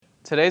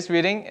Today's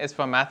reading is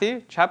from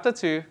Matthew chapter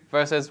 2,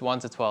 verses 1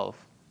 to 12.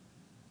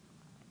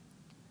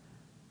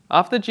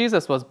 After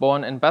Jesus was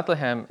born in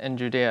Bethlehem in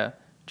Judea,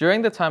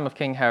 during the time of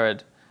King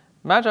Herod,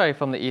 Magi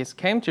from the east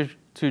came to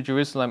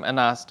Jerusalem and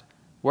asked,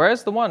 "Where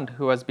is the one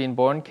who has been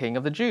born King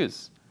of the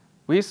Jews?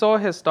 We saw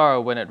his star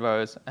when it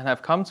rose and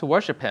have come to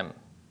worship him."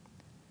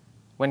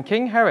 When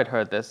King Herod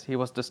heard this, he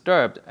was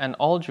disturbed, and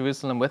all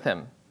Jerusalem with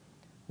him.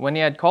 When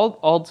he had called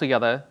all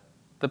together,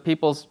 the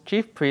people's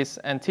chief priests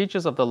and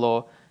teachers of the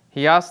law,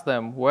 he asked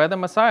them where the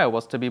Messiah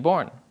was to be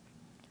born.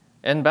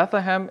 "In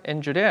Bethlehem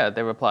in Judea,"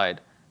 they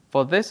replied,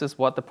 "for this is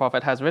what the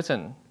prophet has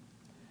written.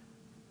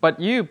 But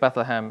you,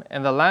 Bethlehem,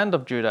 in the land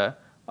of Judah,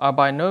 are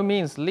by no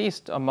means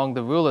least among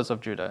the rulers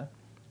of Judah,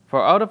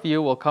 for out of you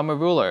will come a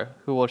ruler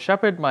who will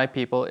shepherd my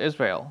people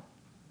Israel."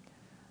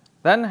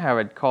 Then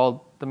Herod called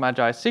the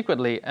Magi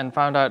secretly and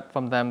found out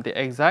from them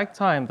the exact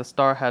time the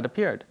star had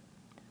appeared.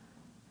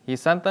 He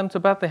sent them to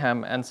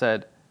Bethlehem and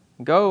said,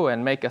 "Go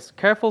and make a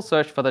careful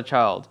search for the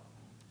child.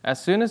 As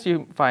soon as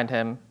you find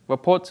him,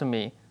 report to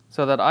me,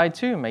 so that I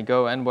too may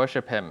go and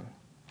worship him."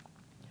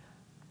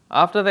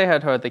 After they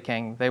had heard the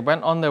king, they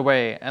went on their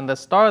way, and the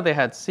star they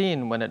had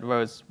seen when it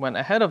rose went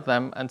ahead of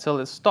them until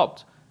it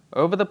stopped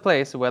over the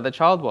place where the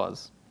child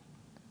was.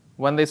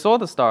 When they saw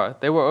the star,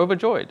 they were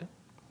overjoyed.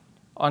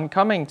 On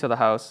coming to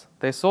the house,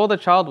 they saw the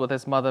child with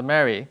his mother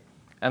Mary,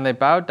 and they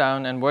bowed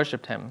down and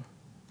worshipped him.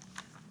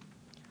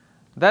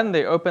 Then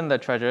they opened their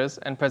treasures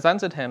and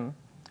presented him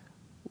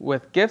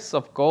with gifts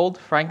of gold,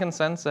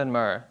 frankincense, and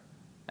myrrh.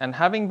 And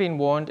having been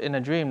warned in a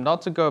dream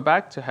not to go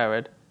back to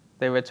Herod,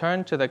 they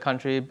returned to their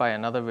country by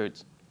another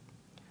route.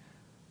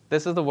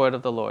 This is the word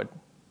of the Lord.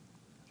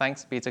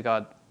 Thanks be to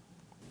God.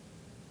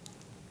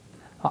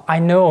 I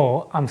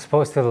know I'm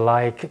supposed to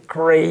like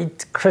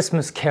great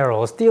Christmas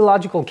carols,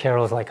 theological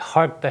carols like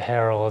Hark the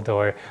Herald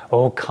or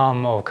O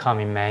Come,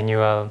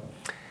 Emmanuel.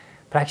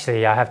 But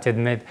actually, I have to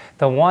admit,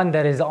 the one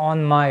that is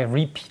on my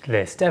repeat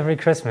list every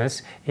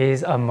Christmas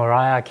is a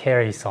Mariah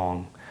Carey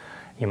song.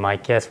 You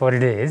might guess what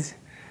it is.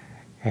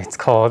 It's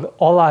called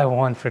All I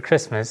Want for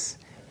Christmas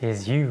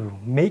Is You.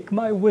 Make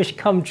my wish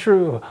come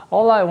true.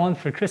 All I want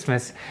for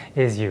Christmas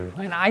is you.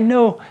 And I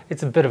know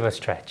it's a bit of a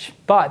stretch,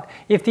 but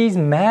if these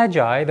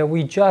magi that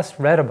we just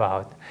read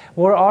about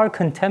were our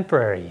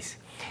contemporaries,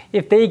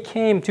 if they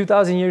came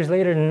 2,000 years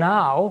later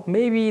now,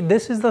 maybe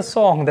this is the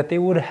song that they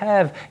would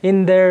have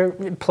in their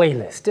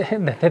playlist,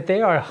 that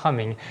they are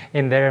humming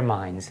in their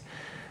minds.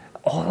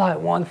 All I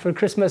want for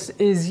Christmas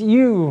is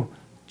you,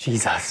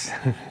 Jesus.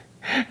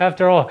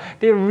 After all,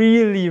 they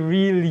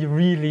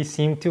really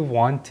seem to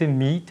want to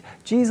meet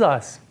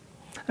Jesus.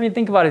 I mean,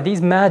 think about it.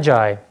 These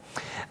magi,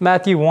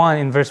 Matthew 1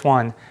 in verse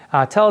 1,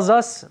 tells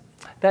us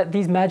that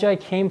these magi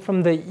came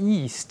from the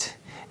east,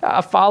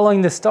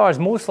 following the stars.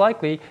 Most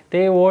likely,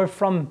 they were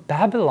from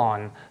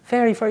Babylon,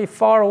 very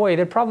far away.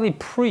 They're probably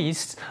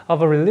priests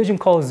of a religion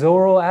called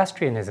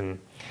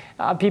Zoroastrianism.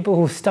 People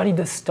who studied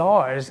the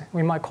stars,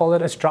 we might call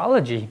it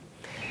astrology.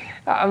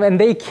 And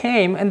they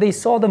came and they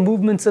saw the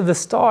movements of the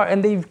star,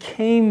 and they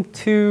came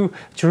to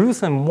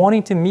Jerusalem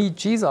wanting to meet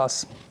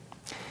Jesus.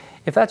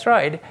 If that's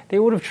right, they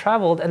would have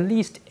traveled at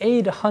least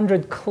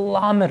 800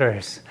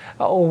 kilometers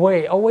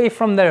away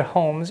from their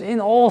homes in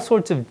all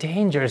sorts of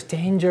dangers.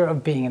 Danger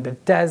of being in the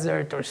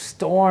desert or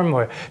storm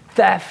or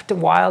theft,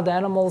 wild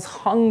animals,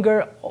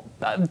 hunger,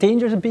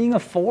 dangers of being a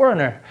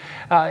foreigner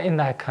in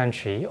that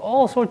country.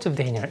 All sorts of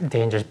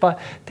dangers. But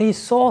they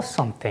saw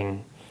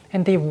something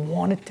and they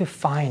wanted to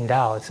find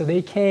out. So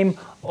they came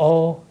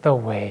all the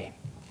way.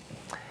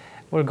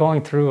 We're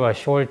going through a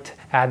short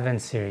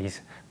Advent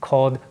series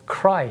called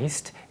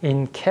Christ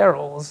in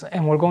Carols,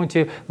 and we're going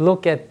to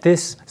look at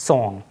this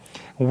song,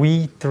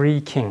 We Three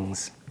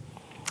Kings.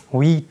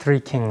 We three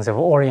kings of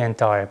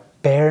Orient are,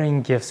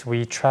 bearing gifts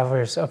we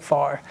traverse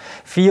afar,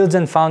 fields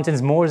and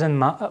fountains, moors and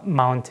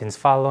mountains,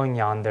 following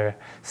yonder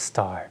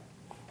star.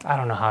 I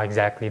don't know how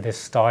exactly this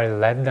star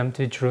led them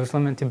to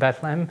Jerusalem and to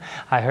Bethlehem.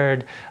 I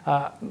heard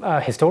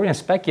historians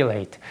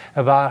speculate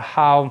about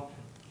how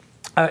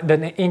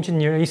the ancient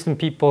Near Eastern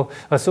people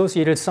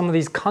associated some of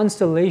these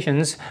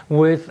constellations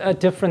with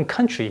different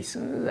countries,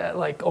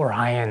 like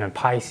Orion and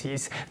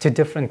Pisces, to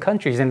different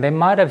countries. And they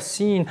might have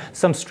seen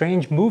some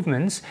strange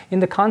movements in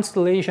the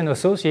constellation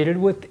associated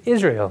with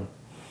Israel.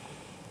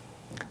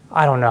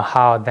 I don't know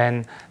how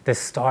then this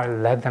star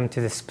led them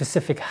to this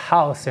specific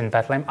house in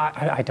Bethlehem.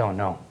 I don't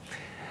know.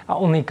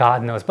 Only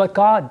God knows. But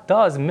God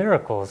does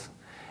miracles.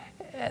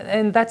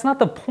 And that's not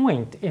the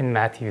point in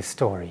Matthew's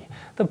story.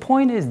 The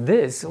point is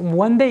this: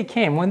 when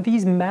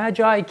these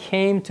magi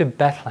came to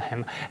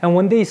Bethlehem, and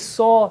when they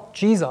saw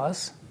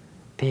Jesus,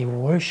 they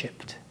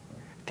worshipped.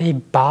 They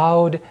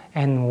bowed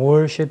and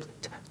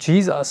worshipped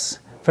Jesus.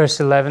 Verse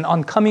 11,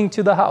 on coming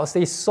to the house,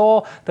 they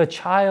saw the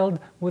child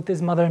with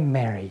his mother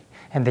Mary,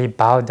 and they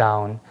bowed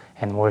down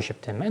and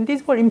worshipped him. And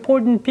these were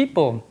important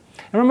people.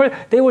 Remember,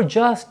 they were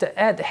just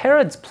at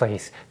Herod's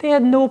place. They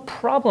had no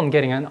problem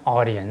getting an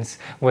audience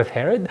with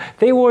Herod.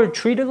 They were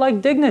treated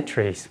like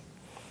dignitaries.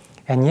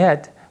 And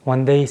yet,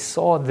 when they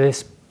saw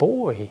this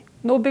boy,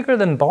 no bigger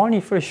than Barney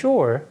for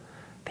sure,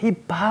 They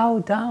bow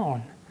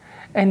down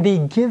and they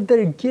give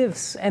their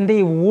gifts and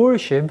they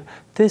worship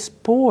this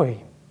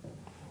boy.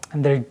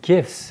 And their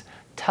gifts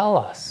tell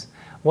us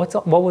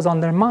what was on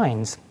their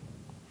minds.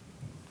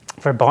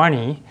 For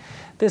Barney,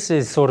 this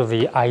is sort of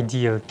the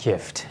ideal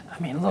gift. I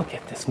mean, look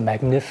at this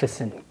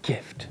magnificent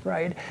gift,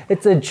 right?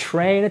 It's a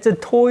train, it's a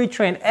toy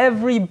train,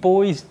 every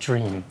boy's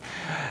dream.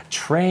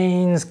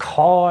 Trains,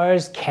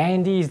 cars,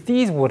 candies,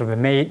 these would have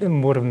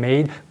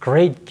made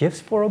great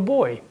gifts for a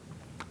boy.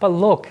 But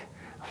look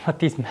what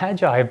these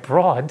magi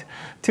brought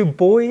to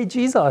boy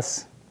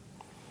Jesus.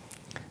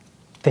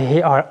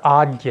 They are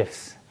odd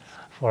gifts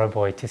for a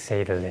boy, to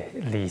say the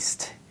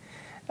least.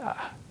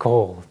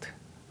 Gold,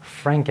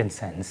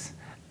 frankincense,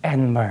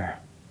 and myrrh.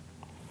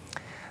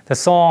 The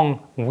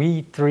song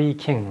We Three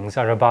Kings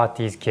are about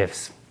these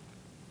gifts.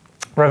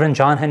 Reverend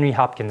John Henry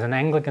Hopkins, an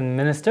Anglican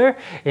minister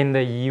in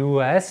the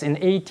U.S. in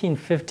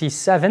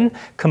 1857,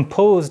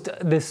 composed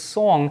this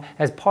song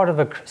as part of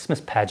a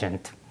Christmas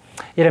pageant.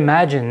 It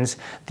imagines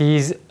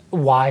these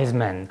wise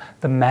men,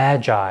 the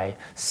Magi,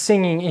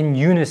 singing in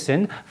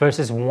unison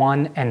verses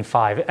 1 and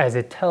 5 as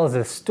it tells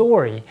the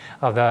story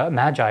of the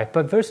Magi.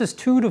 But verses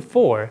 2 to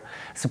 4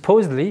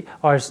 supposedly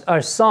are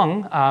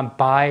sung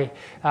by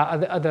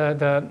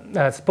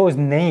the supposed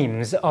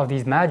names of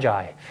these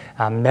Magi,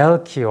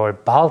 Melchior,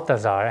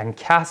 Balthazar, and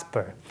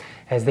Caspar,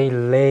 as they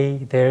lay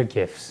their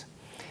gifts.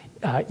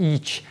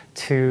 Each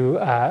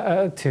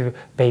to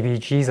baby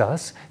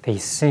Jesus, they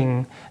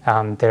sing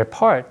their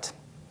part.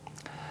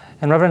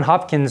 And Reverend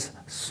Hopkins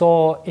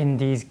saw in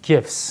these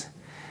gifts,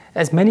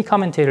 as many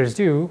commentators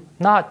do,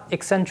 not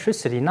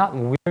eccentricity, not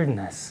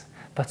weirdness,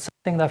 but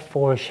something that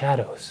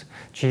foreshadows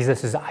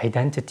Jesus'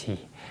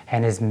 identity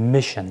and his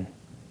mission.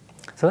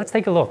 So let's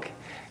take a look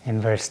in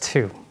verse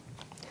 2.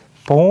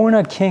 Born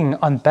a king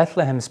on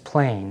Bethlehem's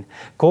plain,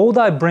 gold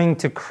I bring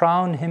to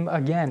crown him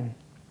again.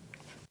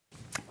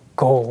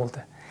 Gold.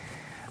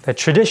 The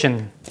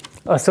tradition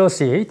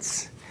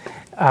associates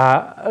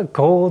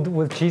gold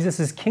with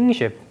Jesus'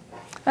 kingship.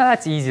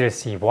 That's easy to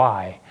see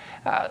why.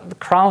 The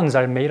crowns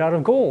are made out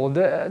of gold.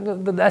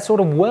 That sort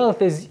of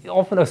wealth is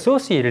often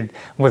associated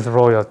with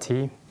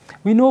royalty.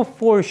 We know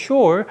for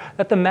sure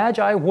that the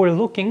Magi were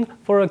looking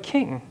for a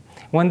king.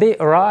 When they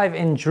arrive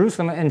in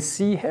Jerusalem and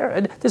see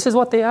Herod, this is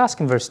what they ask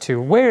in verse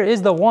 2. Where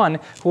is the one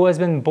who has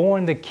been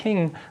born the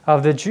king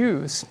of the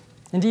Jews?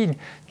 Indeed,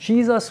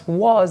 Jesus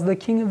was the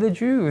king of the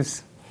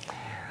Jews.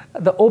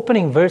 The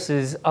opening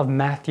verses of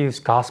Matthew's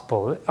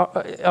gospel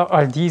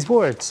are these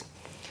words.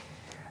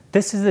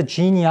 This is the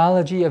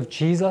genealogy of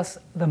Jesus,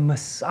 the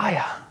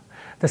Messiah,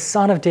 the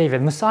son of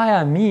David.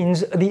 Messiah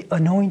means the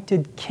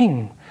anointed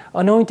king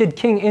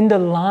in the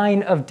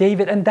line of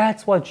David, and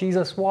that's what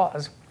Jesus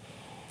was.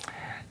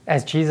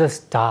 As Jesus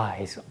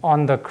dies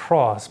on the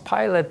cross,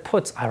 Pilate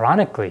puts,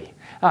 ironically,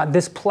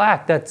 this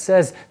plaque that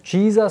says,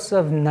 Jesus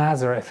of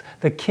Nazareth,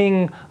 the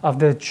King of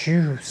the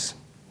Jews.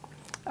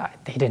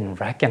 They didn't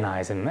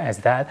recognize him as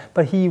that,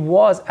 but he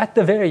was, at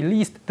the very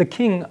least, the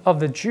King of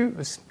the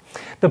Jews.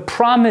 The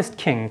promised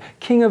king,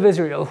 King of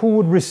Israel, who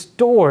would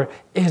restore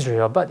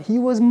Israel. But he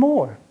was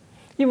more.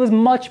 He was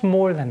much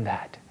more than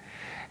that.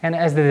 And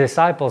as the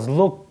disciples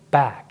look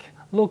back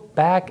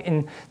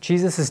in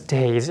Jesus'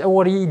 days, at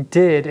what he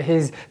did,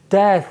 his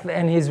death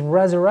and his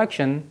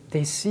resurrection,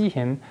 they see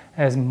him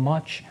as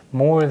much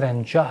more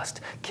than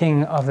just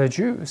King of the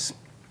Jews.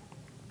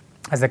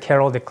 As the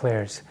carol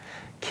declares,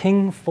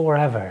 King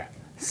forever,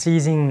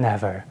 ceasing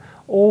never,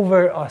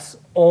 over us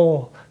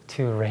all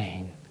to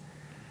reign.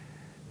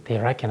 They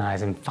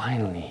recognize him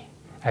finally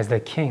as the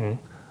King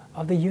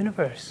of the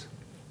universe,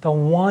 the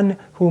one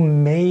who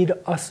made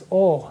us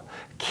all,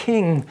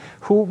 King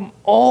whom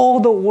all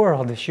the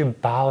world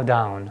should bow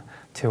down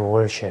to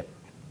worship.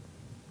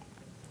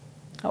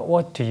 Now,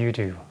 what do you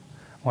do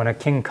when a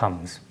king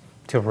comes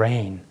to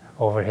reign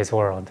over his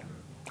world,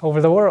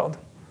 over the world?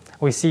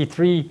 We see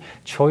three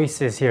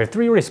choices here,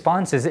 three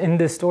responses in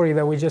this story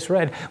that we just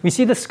read. We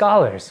see the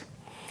scholars.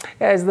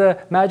 As the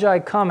Magi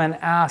come and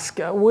ask,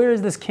 where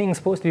is this king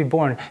supposed to be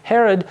born?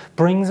 Herod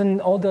brings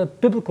in all the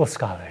biblical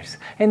scholars.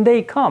 And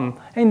they come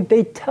and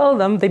they tell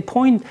them, they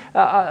point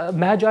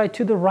Magi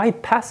to the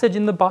right passage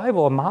in the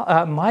Bible,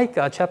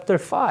 Micah chapter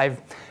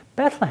 5,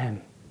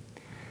 Bethlehem.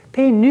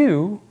 They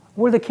knew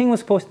where the king was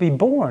supposed to be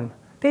born.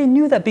 They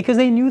knew that because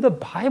they knew the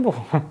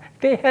Bible.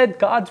 They had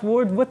God's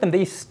word with them.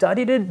 They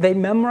studied it. They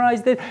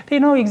memorized it. They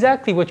know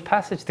exactly which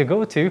passage to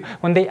go to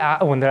when they're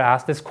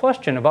asked this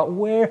question about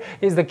where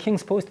is the king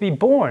supposed to be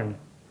born.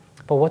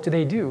 But what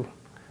do?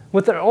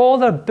 With all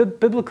the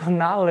biblical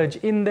knowledge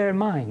in their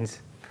minds,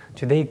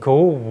 do they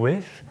go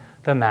with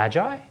the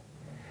Magi?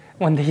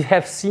 When they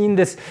have seen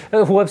this,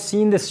 who have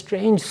seen this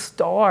strange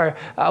star,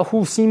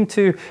 who seem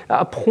to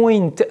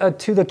point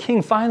to the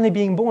king finally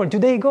being born, do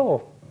they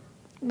go?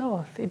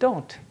 No, they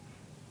don't.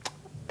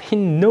 They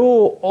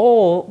know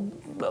all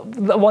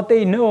what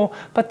they know,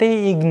 but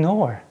they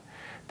ignore.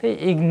 They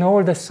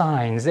ignore the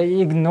signs.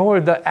 They ignore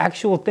the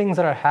actual things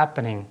that are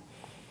happening.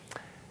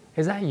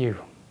 Is that you?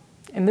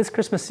 In this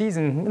Christmas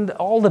season, in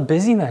all the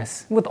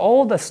busyness, with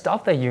all the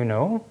stuff that you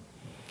know,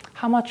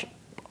 how much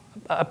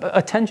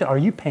attention are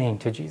you paying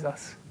to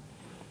Jesus?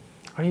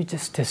 Are you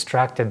just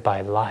distracted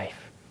by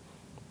life?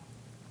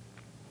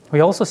 We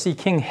also see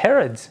King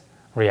Herod's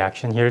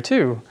reaction here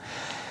too.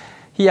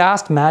 He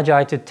asked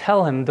Magi to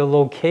tell him the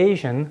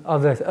location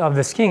of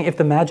this king if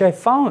the Magi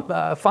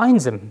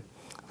finds him.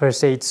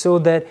 Verse 8, so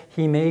that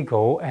he may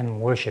go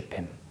and worship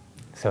him.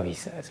 So he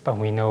says, but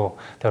we know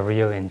the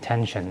real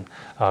intention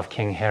of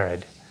King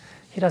Herod.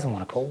 He doesn't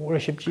want to go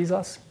worship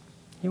Jesus.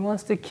 He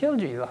wants to kill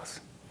Jesus.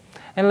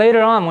 And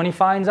later on, when he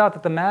finds out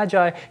that the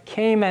Magi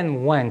came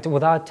and went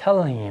without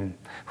telling him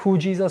who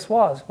Jesus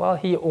was, well,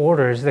 he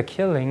orders the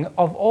killing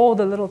of all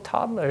the little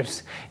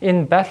toddlers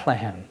in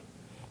Bethlehem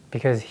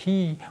because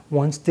he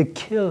wants to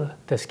kill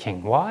this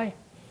king. Why?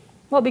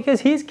 Well,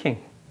 because he's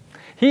king.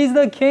 He's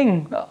the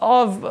king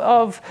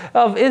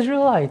of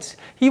Israelites.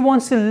 He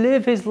wants to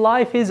live his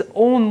life his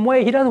own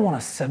way. He doesn't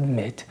want to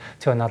submit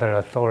to another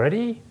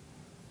authority.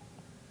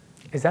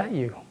 Is that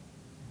you?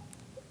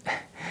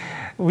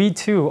 We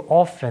too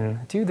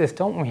often do this,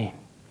 don't we?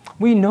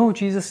 We know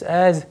Jesus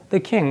as the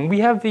king. We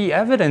have the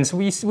evidence.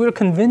 We're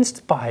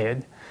convinced by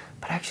it.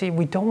 But actually,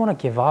 we don't want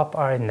to give up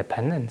our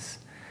independence.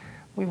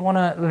 We want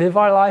to live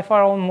our life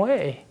our own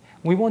way.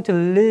 We want to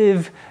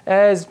live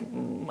as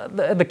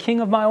the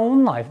king of my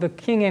own life, the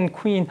king and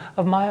queen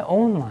of my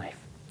own life.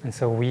 And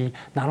so we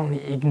not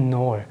only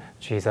ignore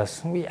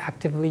Jesus, we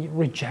actively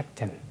reject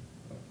him.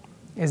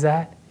 Is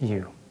that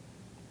you?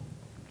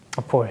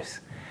 Of course,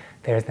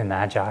 there's the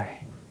Magi.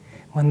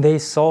 When they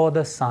saw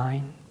the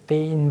sign,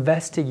 they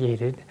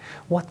investigated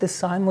what the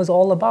sign was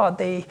all about.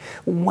 They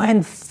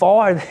went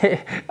far,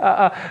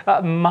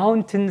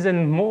 mountains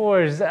and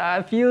moors,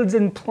 fields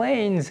and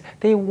plains.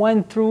 They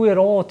went through it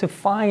all to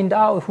find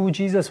out who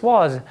Jesus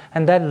was.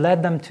 And that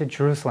led them to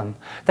Jerusalem.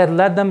 That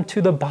led them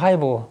to the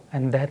Bible.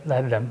 And that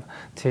led them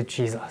to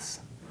Jesus.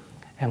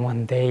 And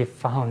when they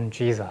found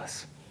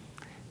Jesus,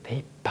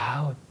 they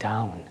bowed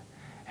down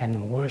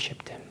and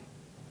worshiped him.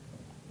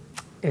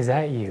 Is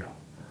that you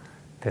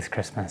this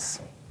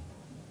Christmas?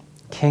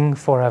 King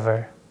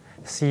forever,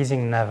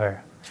 ceasing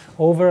never,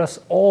 over us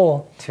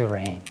all to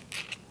reign.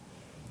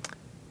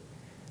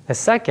 The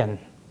second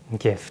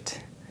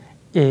gift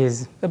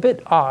is a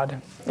bit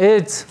odd.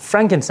 It's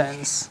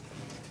frankincense.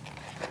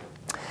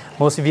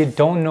 Most of you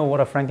don't know what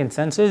a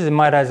frankincense is. It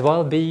might as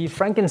well be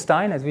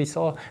Frankenstein, as we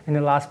saw in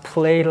the last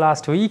play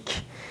last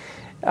week.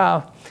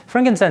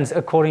 Frankincense,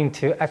 according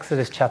to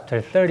Exodus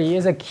chapter 30,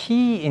 is a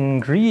key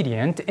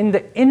ingredient in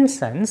the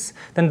incense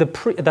that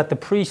the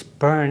priests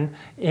burn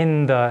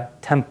in the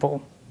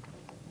temple.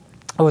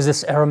 It was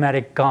this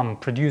aromatic gum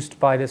produced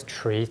by this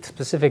tree,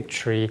 specific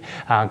tree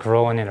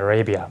grown in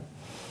Arabia.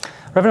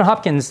 Reverend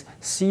Hopkins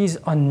sees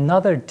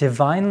another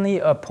divinely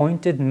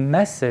appointed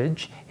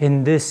message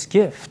in this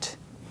gift.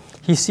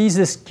 He sees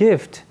this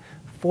gift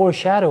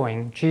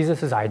foreshadowing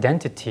Jesus'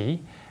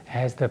 identity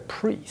as the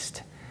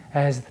priest,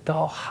 as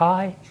the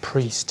high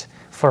priest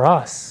for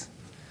us.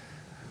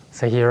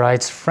 So he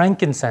writes,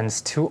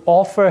 frankincense to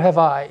offer have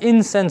I,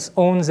 incense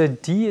owns a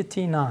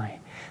deity nigh,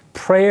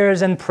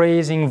 prayers and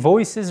praising,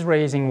 voices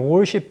raising,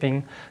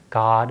 worshiping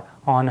God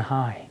on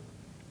high.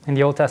 In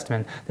the Old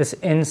Testament, this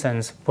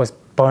incense was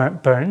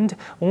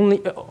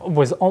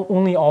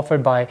only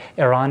offered by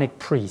Aaronic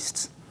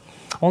priests.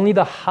 Only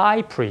the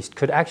high priest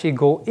could actually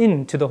go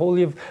into the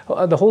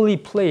holy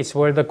place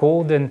where the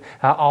golden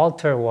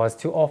altar was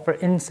to offer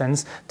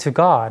incense to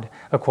God,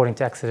 according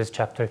to Exodus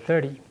chapter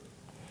 30.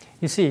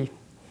 You see,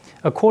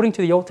 according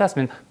to the Old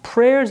Testament,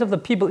 prayers of the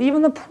people,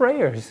 even the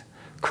prayers,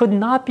 could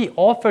not be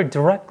offered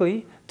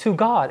directly to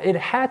God. It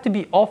had to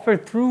be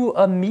offered through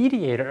a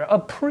mediator, a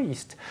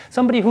priest,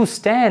 somebody who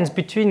stands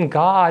between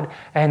God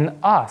and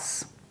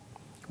us.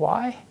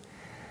 Why?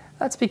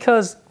 That's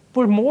because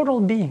we're mortal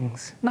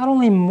beings, not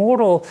only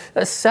mortal,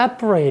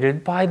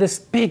 separated by this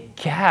big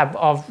gap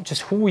of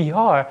just who we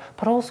are,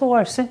 but also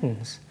our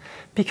sins.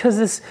 Because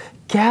this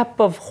gap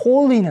of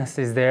holiness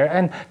is there,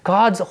 and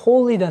God's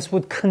holiness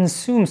would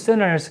consume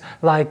sinners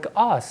like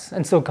us.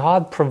 And so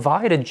God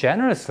provided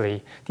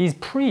generously these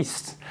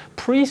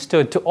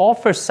priesthood, to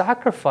offer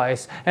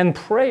sacrifice and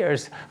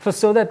prayers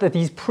so that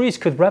these priests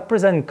could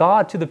represent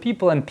God to the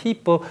people and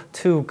people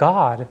to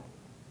God.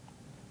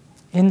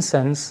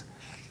 Incense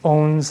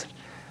owns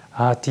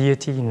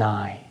deity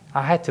nigh.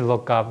 I had to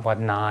look up what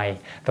nigh,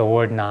 the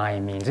word nigh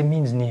means. It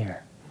means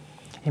near.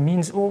 It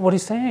means, what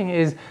he's saying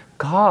is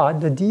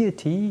God, the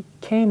deity,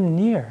 came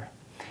near.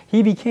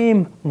 He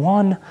became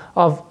one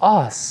of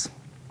us.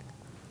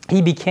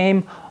 He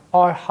became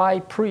our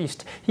high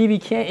priest. He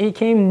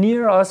came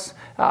near us,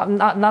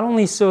 not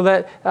only so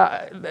that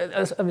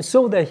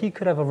he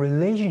could have a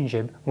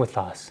relationship with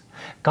us.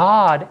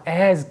 God,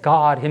 as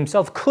God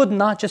himself, could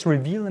not just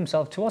reveal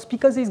himself to us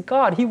because he's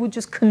God. He would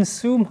just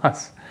consume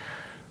us.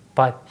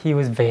 But he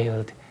was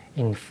veiled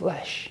in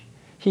flesh.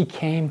 He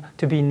came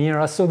to be near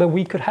us so that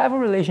we could have a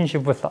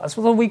relationship with us,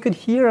 so that we could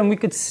hear him, we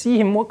could see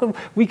him,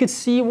 we could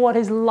see what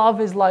his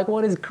love is like,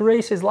 what his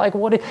grace is like,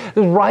 what his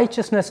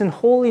righteousness and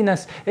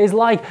holiness is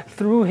like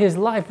through his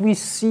life. We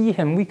see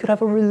him, we could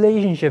have a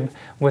relationship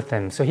with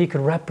him, so he could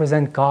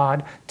represent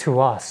God to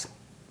us.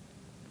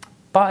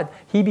 but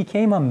he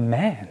became a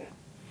man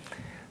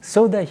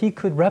so that he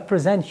could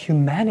represent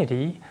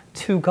humanity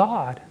to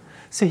God.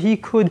 So he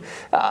could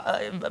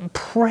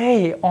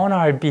pray on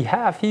our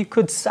behalf. He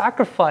could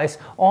sacrifice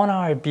on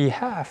our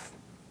behalf.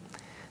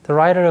 The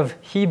writer of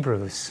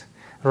Hebrews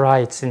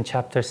writes in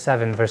chapter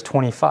 7, verse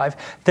 25,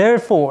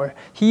 "Therefore,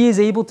 he is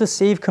able to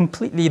save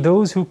completely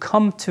those who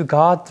come to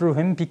God through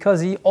him,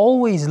 because he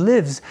always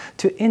lives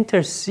to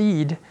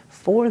intercede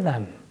for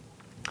them."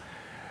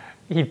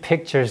 He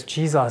pictures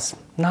Jesus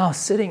now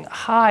sitting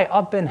high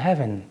up in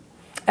heaven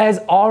as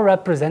our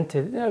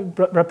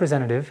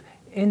representative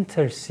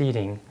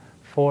interceding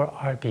for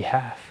our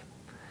behalf.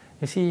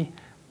 You see,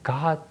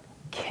 God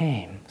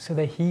came so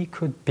that he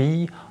could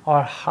be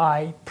our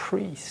high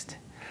priest,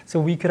 so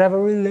we could have a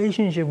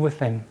relationship with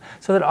him,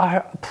 so that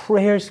our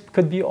prayers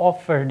could be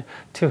offered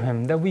to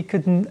him, that we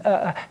could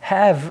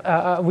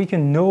we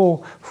can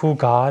know who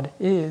God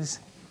is.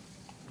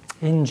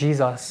 In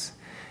Jesus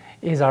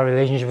is our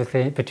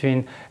relationship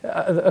between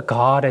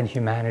God and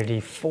humanity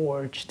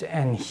forged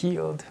and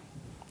healed.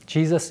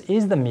 Jesus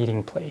is the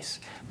meeting place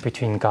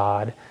between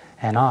God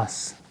and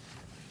us.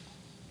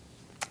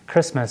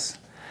 Christmas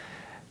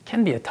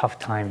can be a tough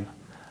time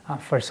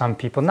for some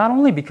people, not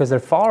only because they're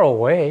far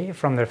away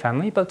from their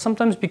family, but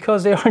sometimes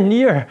because they are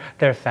near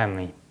their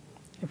family.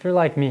 If you're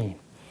like me,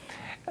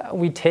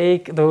 we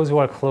take those who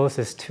are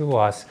closest to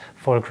us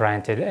for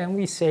granted, and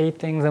we say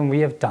things and we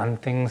have done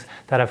things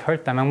that have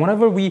hurt them. And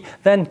whenever we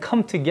then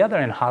come together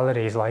in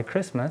holidays like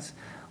Christmas,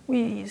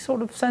 we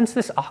sort of sense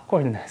this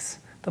awkwardness,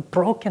 the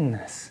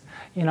brokenness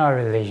in our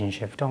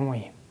relationship, don't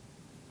we?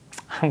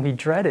 And we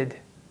dread it.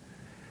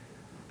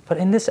 But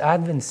in this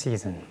Advent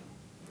season,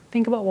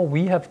 think about what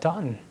we have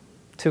done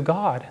to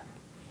God.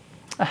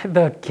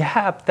 The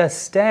gap that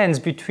stands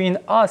between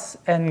us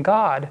and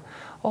God.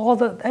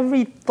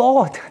 Every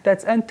thought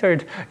that's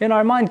entered in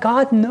our mind,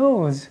 God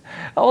knows.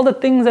 All the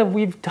things that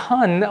we've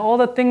done, all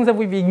the things that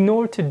we've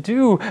ignored to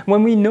do,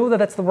 when we know that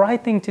that's the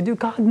right thing to do,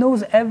 God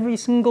knows every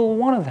single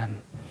one of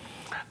them.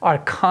 Our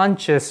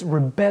conscious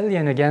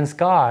rebellion against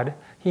God,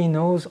 he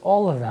knows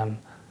all of them.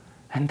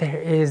 And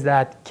there is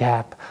that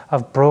gap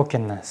of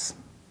brokenness.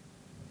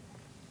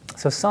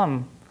 So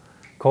some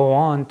go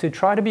on to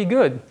try to be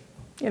good.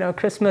 You know,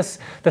 Christmas,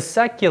 the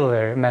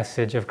secular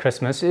message of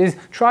Christmas is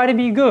try to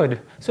be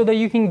good so that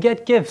you can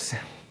get gifts.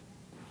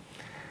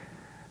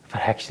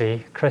 But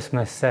actually,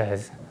 Christmas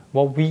says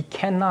what we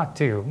cannot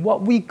do,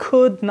 what we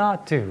could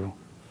not do.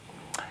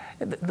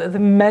 The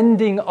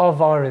mending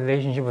of our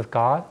relationship with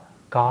God,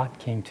 God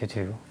came to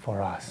do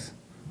for us.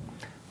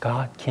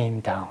 God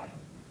came down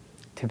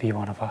to be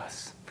one of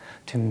us,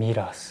 to meet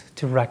us,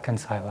 to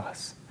reconcile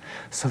us,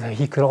 so that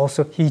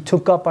he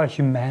took up our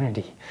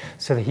humanity,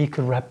 so that he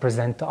could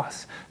represent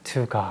us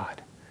to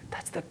God.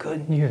 That's the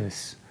good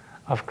news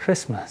of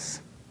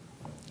Christmas.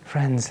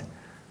 Friends,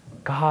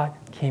 God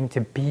came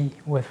to be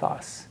with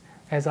us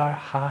as our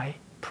high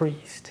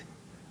priest.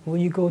 Will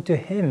you go to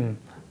him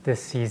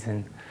this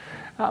season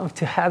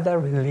to have that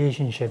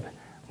relationship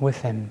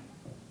with him?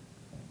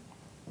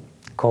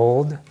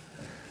 Gold,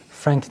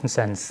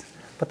 frankincense.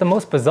 But the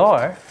most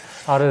bizarre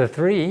out of the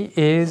three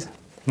is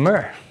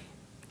myrrh.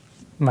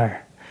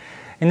 Myrrh.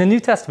 In the New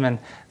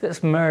Testament,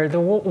 this myrrh, the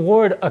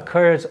word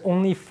occurs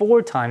only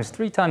 4 times,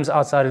 3 times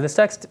outside of this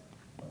text,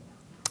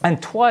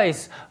 and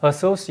twice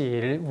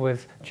associated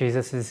with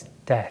Jesus'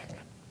 death.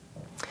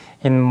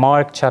 In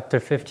Mark chapter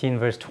 15,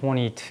 verse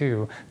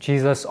 22,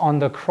 Jesus on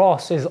the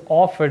cross is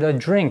offered a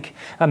drink,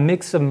 a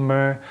mix of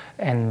myrrh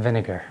and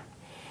vinegar.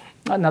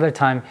 Another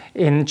time,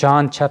 in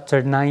John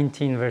chapter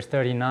 19, verse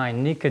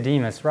 39,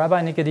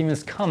 Rabbi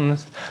Nicodemus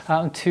comes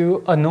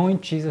to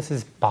anoint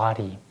Jesus'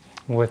 body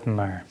with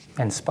myrrh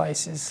and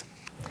spices.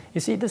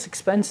 You see, this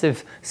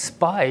expensive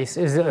spice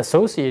is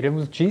associated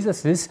with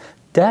Jesus'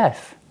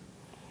 death.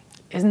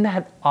 Isn't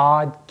that an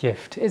odd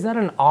gift? Isn't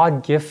that an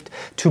odd gift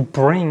to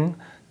bring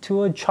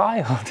to a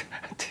child,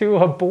 to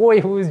a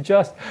boy who was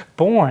just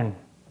born?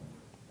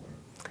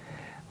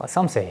 Well,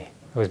 some say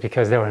it was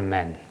because they were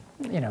men.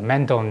 You know,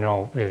 men don't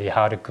know really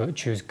how to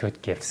choose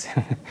good gifts.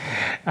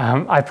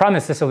 I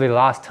promised this will be the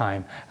last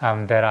time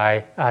that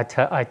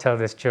I tell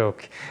this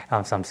joke.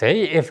 Some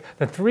say if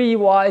the 3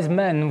 wise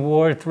men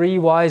were 3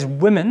 wise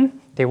women,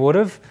 they would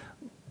have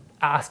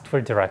asked for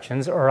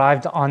directions,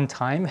 arrived on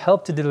time,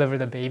 helped to deliver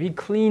the baby,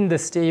 cleaned the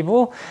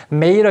stable,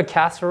 made a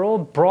casserole,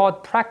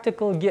 brought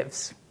practical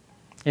gifts.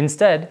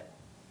 Instead,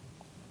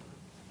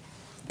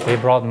 they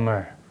brought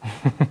myrrh.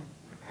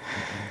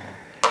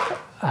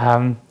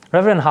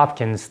 Reverend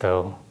Hopkins,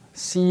 though,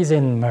 sees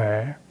in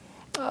myrrh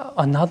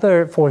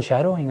another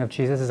foreshadowing of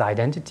Jesus'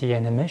 identity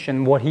and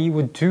mission, what he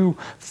would do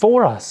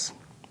for us.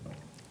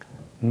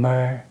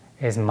 Myrrh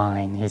is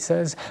mine, he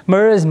says.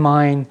 Myrrh is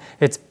mine,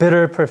 its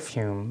bitter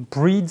perfume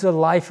breeds a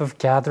life of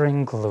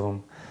gathering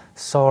gloom,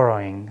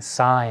 sorrowing,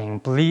 sighing,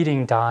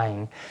 bleeding,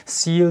 dying,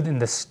 sealed in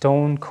the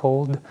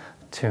stone-cold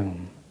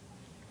tomb.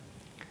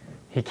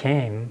 He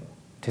came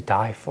to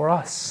die for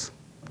us.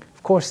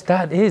 Of course,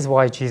 that is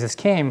why Jesus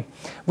came.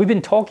 We've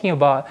been talking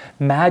about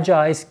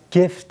Magi's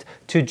gift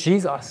to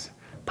Jesus,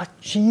 but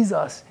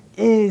Jesus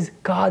is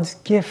God's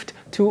gift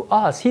to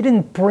us. He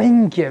didn't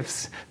bring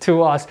gifts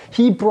to us.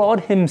 He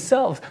brought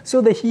himself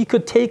so that he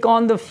could take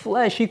on the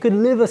flesh. He could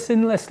live a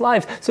sinless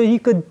life. So he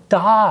could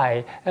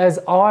die as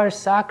our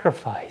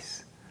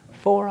sacrifice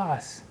for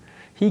us.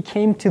 He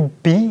came to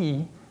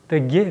be the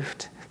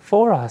gift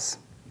for us.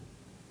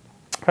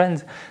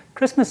 Friends,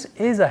 Christmas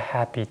is a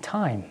happy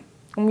time.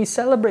 When we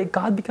celebrate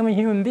God becoming a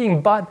human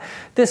being, but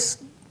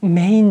this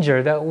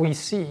manger that we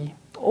see,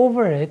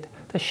 over it,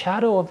 the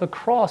shadow of the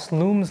cross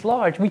looms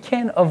large. We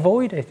can't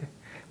avoid it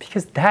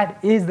because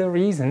that is the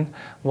reason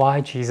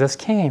why Jesus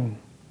came.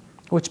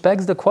 Which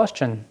begs the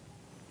question,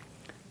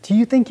 do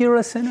you think you're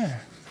a sinner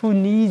who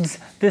needs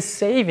this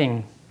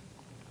saving?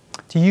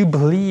 Do you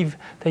believe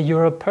that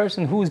you're a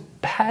person who is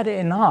bad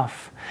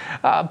enough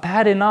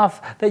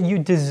that you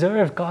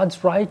deserve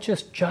God's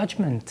righteous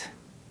judgment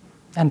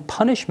and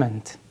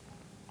punishment?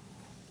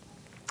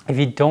 If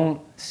you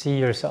don't see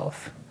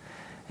yourself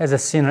as a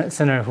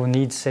sinner who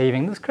needs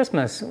saving, this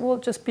Christmas will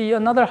just be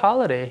another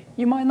holiday.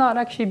 You might not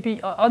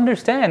actually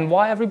understand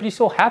why everybody's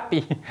so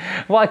happy,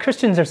 why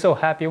Christians are so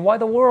happy, why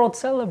the world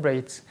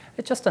celebrates.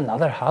 It's just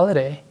another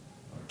holiday.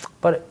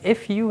 But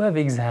if you have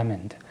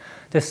examined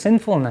the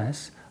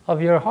sinfulness of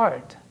your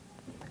heart,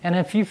 and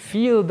if you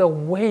feel the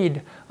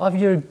weight of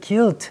your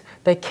guilt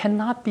that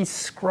cannot be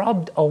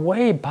scrubbed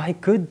away by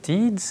good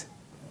deeds,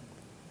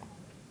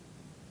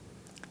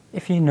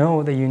 if you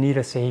know that you need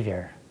a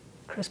Savior,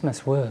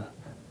 Christmas will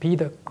be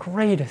the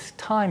greatest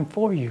time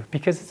for you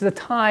because it's the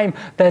time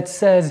that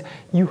says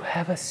you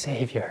have a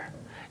Savior.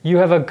 You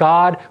have a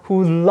God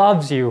who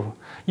loves you.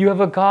 You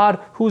have a God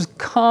who's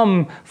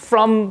come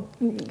from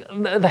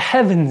the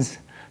heavens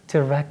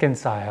to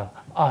reconcile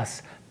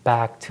us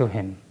back to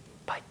Him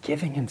by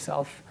giving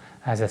Himself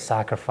as a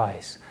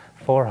sacrifice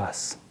for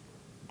us.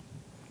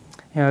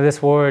 You know,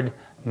 this word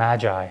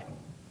magi,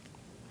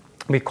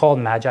 we call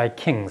magi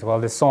kings. Well,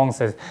 this song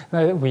says,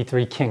 we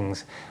three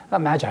kings.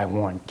 Magi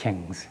weren't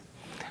kings.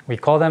 We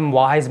call them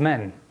wise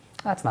men.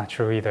 That's not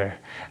true either.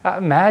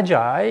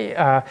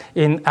 Magi,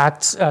 in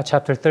Acts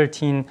chapter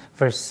 13,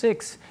 verse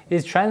 6,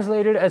 is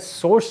translated as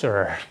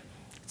sorcerer.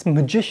 It's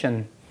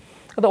magician.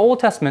 The Old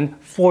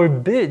Testament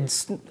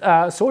forbids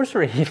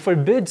sorcery,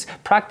 forbids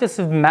practice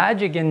of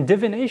magic and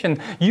divination.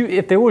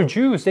 If they were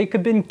Jews, they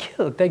could have been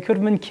killed. They could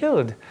have been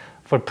killed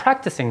for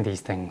practicing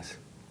these things.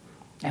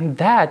 And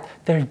that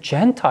they're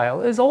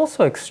Gentile is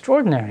also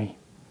extraordinary.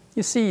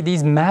 You see,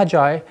 these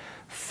magi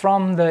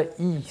from the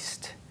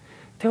East,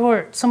 they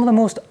were some of the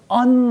most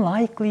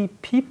unlikely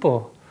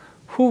people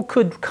who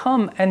could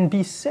come and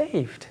be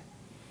saved.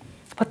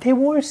 But they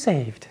were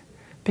saved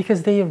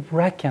because they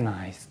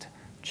recognized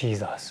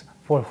Jesus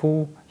for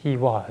who He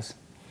was.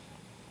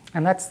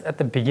 And that's at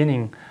the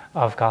beginning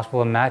of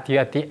Gospel of Matthew.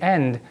 At the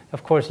end,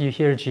 of course, you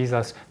hear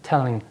Jesus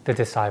telling the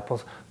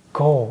disciples,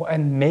 "Go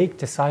and make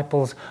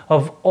disciples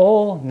of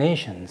all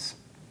nations."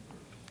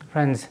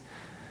 Friends,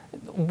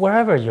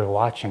 wherever you're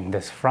watching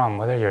this from,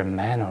 whether you're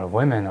men or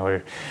women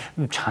or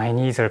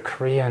Chinese or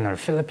Korean or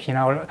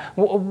Filipino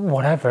or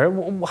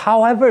whatever,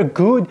 however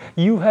good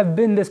you have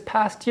been this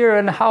past year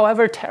and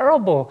however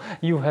terrible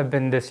you have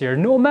been this year,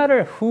 no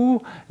matter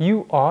who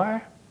you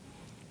are,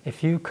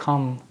 if you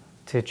come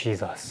to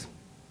Jesus,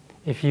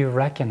 if you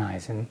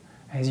recognize Him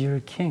as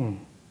your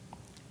King,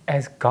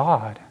 as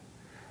God,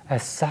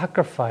 as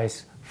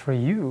sacrifice for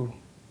you,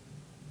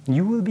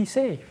 you will be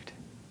saved.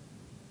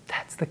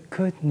 That's the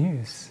good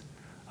news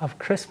of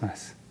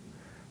Christmas,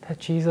 that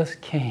Jesus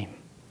came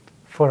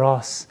for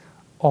us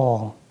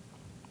all.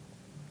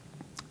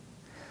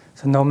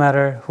 So no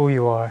matter who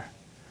you are,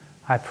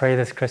 I pray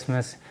this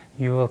Christmas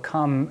you will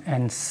come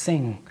and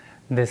sing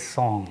this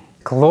song.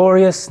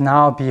 Glorious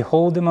now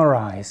behold Him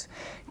arise,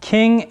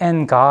 King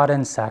and God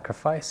and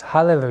sacrifice.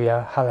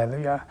 Hallelujah,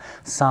 hallelujah,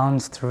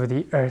 sounds through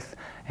the earth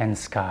and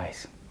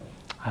skies.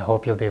 I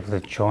hope you'll be able to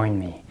join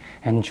me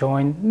and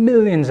join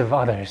millions of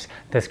others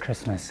this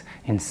Christmas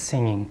in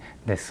singing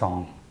this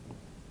song.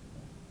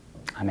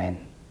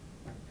 Amen.